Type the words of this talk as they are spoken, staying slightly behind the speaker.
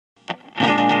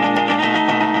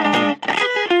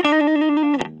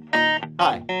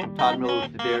Todd Miller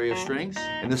with the DAVI Strings,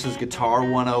 and this is Guitar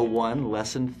 101,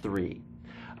 Lesson 3.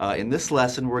 In this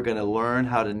lesson, we're going to learn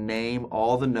how to name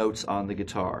all the notes on the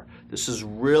guitar. This is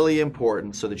really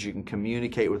important so that you can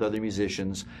communicate with other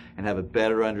musicians and have a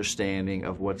better understanding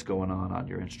of what's going on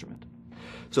your instrument.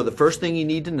 So the first thing you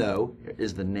need to know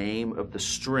is the name of the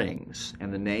strings.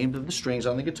 And the names of the strings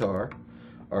on the guitar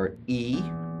are E,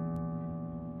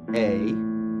 A,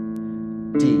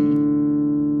 D,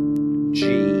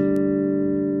 G,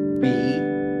 B,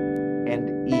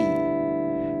 and E.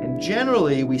 And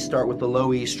generally we start with the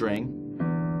low E string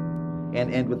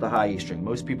and end with the high E string.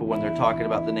 Most people, when they're talking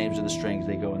about the names of the strings,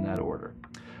 they go in that order.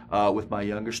 With my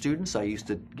younger students, I used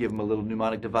to give them a little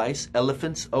mnemonic device.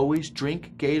 Elephants always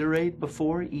drink Gatorade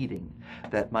before eating.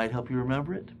 That might help you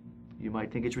remember it. You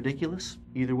might think it's ridiculous.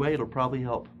 Either way, it'll probably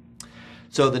help.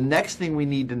 So the next thing we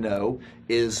need to know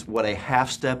is what a half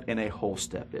step and a whole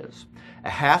step is. A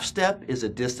half step is a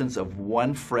distance of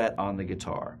 1 fret on the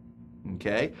guitar.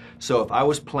 Okay? So if I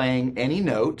was playing any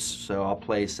notes, so I'll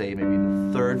play, say, maybe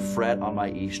the 3rd fret on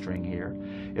my E string here.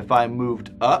 If I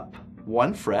moved up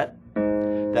 1 fret,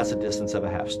 that's a distance of a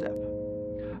half step.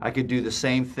 I could do the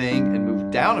same thing and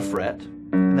move down a fret,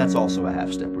 and that's also a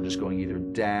half step. We're just going either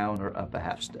down or up a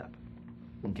half step.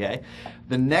 Okay?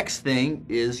 The next thing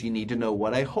is you need to know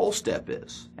what a whole step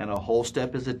is. And a whole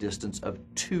step is a distance of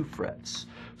 2 frets.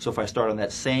 So if I start on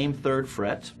that same 3rd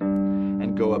fret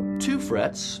and go up 2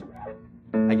 frets,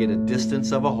 I get a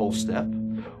distance of a whole step.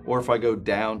 Or if I go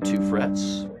down 2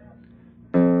 frets,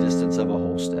 distance of a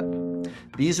whole step.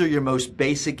 These are your most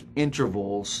basic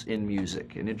intervals in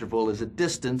music. An interval is a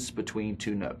distance between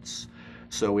 2 notes.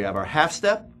 So we have our half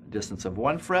step, a distance of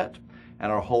 1 fret,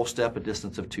 and our whole step, a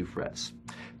distance of 2 frets.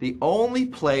 The only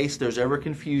place there's ever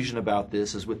confusion about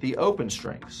this is with the open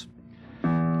strings.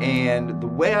 And the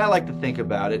way I like to think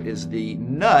about it is the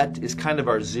nut is kind of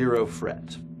our 0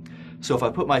 fret. So if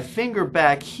I put my finger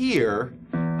back here,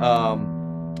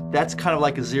 that's kind of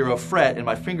like a 0 fret, and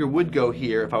my finger would go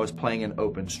here if I was playing an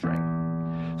open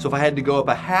string. So if I had to go up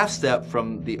a half step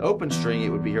from the open string, it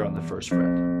would be here on the 1st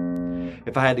fret.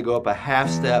 If I had to go up a half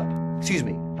step,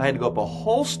 if I had to go up a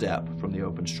whole step from the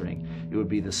open string, it would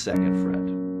be the 2nd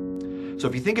fret. So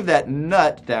if you think of that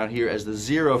nut down here as the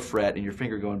 0 fret and your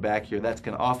finger going back here, that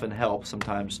can often help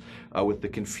sometimes with the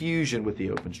confusion with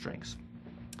the open strings.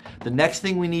 The next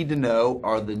thing we need to know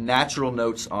are the natural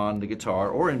notes on the guitar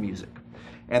or in music.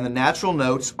 And the natural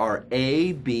notes are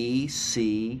A, B,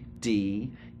 C,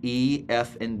 D, E,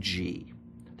 F, and G.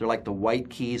 They're like the white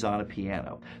keys on a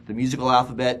piano. The musical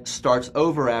alphabet starts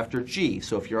over after G.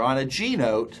 So if you're on a G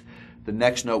note, the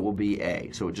next note will be A.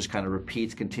 So it just kind of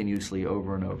repeats continuously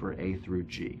over and over, A through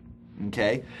G.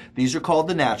 Okay? These are called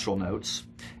the natural notes.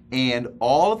 And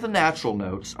all of the natural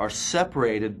notes are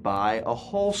separated by a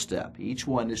whole step. Each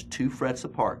one is 2 frets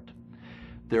apart.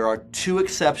 There are 2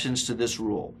 exceptions to this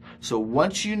rule. So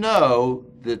once you know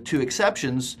the 2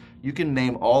 exceptions, you can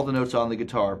name all the notes on the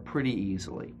guitar pretty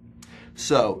easily.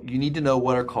 So you need to know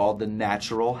what are called the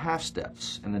natural half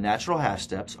steps. And the natural half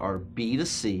steps are B to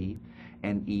C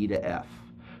and E to F.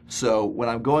 So when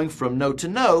I'm going from note to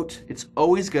note, it's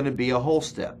always going to be a whole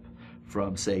step.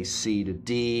 From, say, C to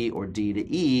D or D to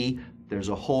E, there's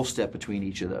a whole step between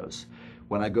each of those.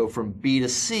 When I go from B to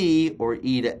C or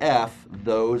E to F,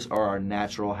 those are our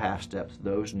natural half steps.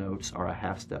 Those notes are a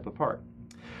half step apart.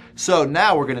 So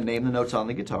now we're going to name the notes on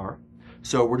the guitar.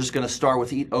 So we're just going to start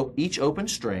with each open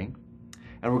string,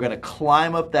 and we're going to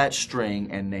climb up that string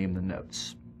and name the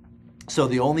notes. So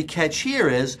the only catch here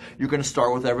is you're going to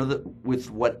start with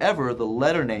whatever the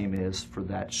letter name is for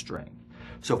that string.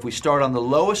 So if we start on the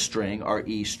lowest string, our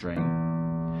E string,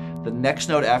 the next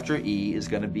note after E is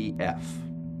going to be F.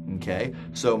 Okay,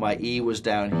 so my E was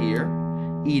down here.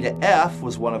 E to F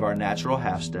was one of our natural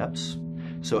half steps.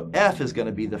 So F is going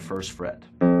to be the 1st fret.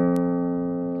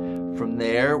 From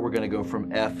there, we're going to go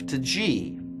from F to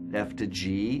G. F to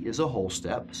G is a whole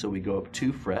step, so we go up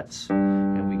 2 frets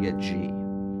and we get G.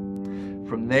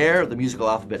 From there, the musical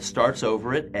alphabet starts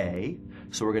over at A,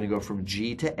 so we're going to go from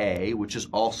G to A, which is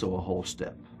also a whole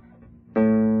step.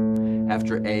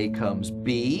 After A comes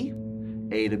B.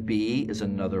 A to B is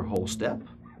another whole step.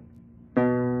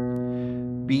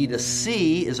 B to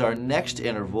C is our next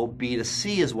interval. B to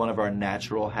C is one of our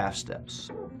natural half steps.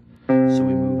 So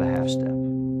we move a half step.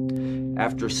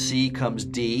 After C comes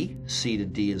D. C to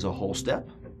D is a whole step.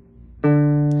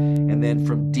 And then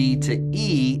from D to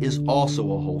E is also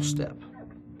a whole step.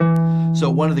 So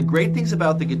one of the great things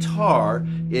about the guitar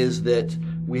is that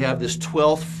we have this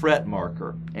 12th fret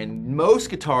marker. And most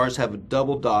guitars have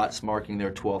double dots marking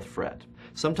their 12th fret.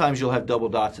 Sometimes you'll have double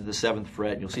dots at the 7th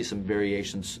fret, and you'll see some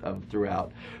variations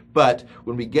throughout. But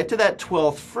when we get to that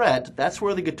 12th fret, that's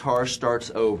where the guitar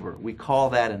starts over. We call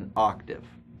that an octave.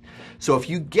 So if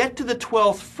you get to the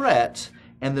 12th fret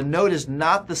and the note is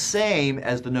not the same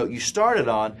as the note you started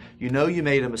on, you know you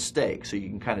made a mistake, so you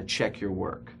can kind of check your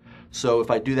work. So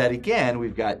if I do that again,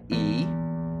 we've got E,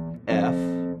 F,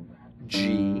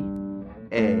 G,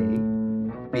 A,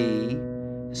 B,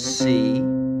 C,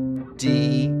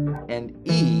 D, and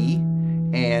E,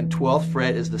 and 12th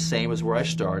fret is the same as where I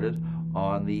started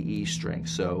on the E string.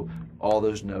 So all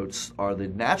those notes are the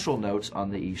natural notes on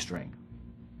the E string.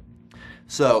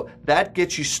 So that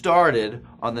gets you started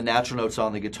on the natural notes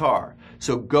on the guitar.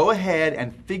 So go ahead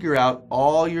and figure out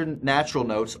all your natural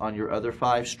notes on your other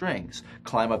 5 strings.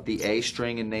 Climb up the A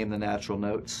string and name the natural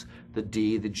notes, the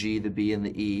D, the G, the B, and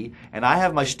the E. And I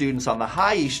have my students on the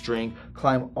high E string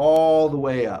climb all the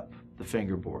way up the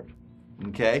fingerboard.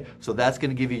 Okay? So that's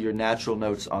going to give you your natural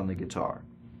notes on the guitar.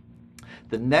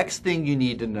 The next thing you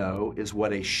need to know is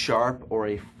what a sharp or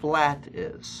a flat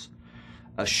is.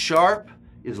 A sharp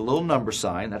is a little number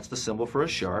sign. That's the symbol for a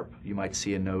sharp. You might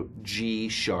see a note G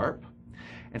sharp.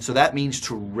 And so that means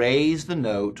to raise the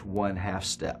note 1/2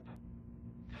 step.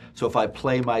 So if I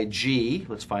play my G,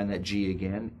 let's find that G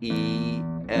again, E,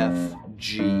 F,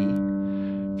 G.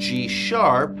 G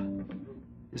sharp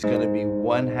is going to be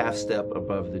 1/2 step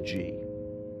above the G.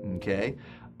 Okay?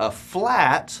 A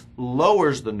flat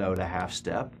lowers the note 1/2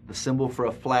 step. The symbol for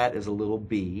a flat is a little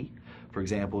B. For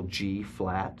example, G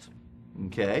flat.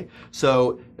 Okay,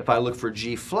 so if I look for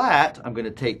G flat, I'm going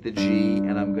to take the G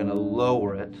and I'm going to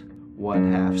lower it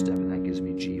 1/2 step, and that gives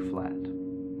me G flat.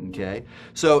 Okay,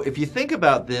 so if you think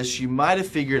about this, you might have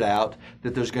figured out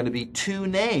that there's going to be 2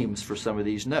 names for some of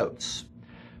these notes.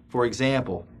 For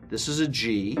example, this is a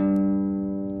G,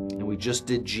 and we just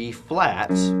did G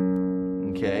flat.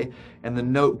 Okay, and the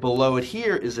note below it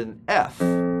here is an F.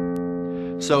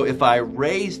 So if I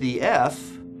raise the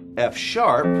F, F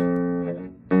sharp,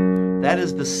 that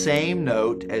is the same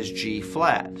note as G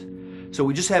flat. So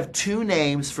we just have 2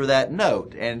 names for that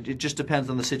note, and it just depends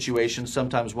on the situation.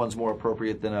 Sometimes one's more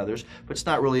appropriate than others, but it's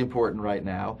not really important right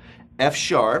now. F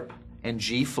sharp and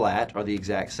G flat are the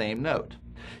exact same note.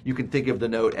 You can think of the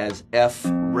note as F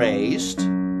raised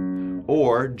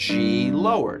or G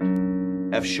lowered,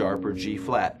 F sharp or G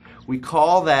flat. We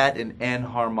call that an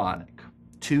enharmonic,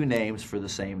 2 names for the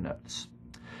same notes.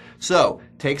 So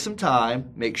take some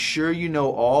time, make sure you know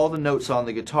all the notes on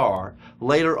the guitar.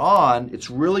 Later on,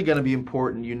 it's really going to be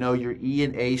important you know your E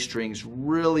and A strings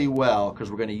really well,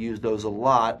 because we're going to use those a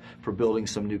lot for building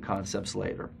some new concepts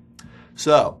later.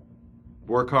 So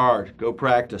work hard, go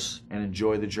practice, and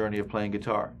enjoy the journey of playing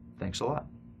guitar. Thanks a lot.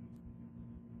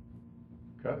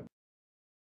 Okay.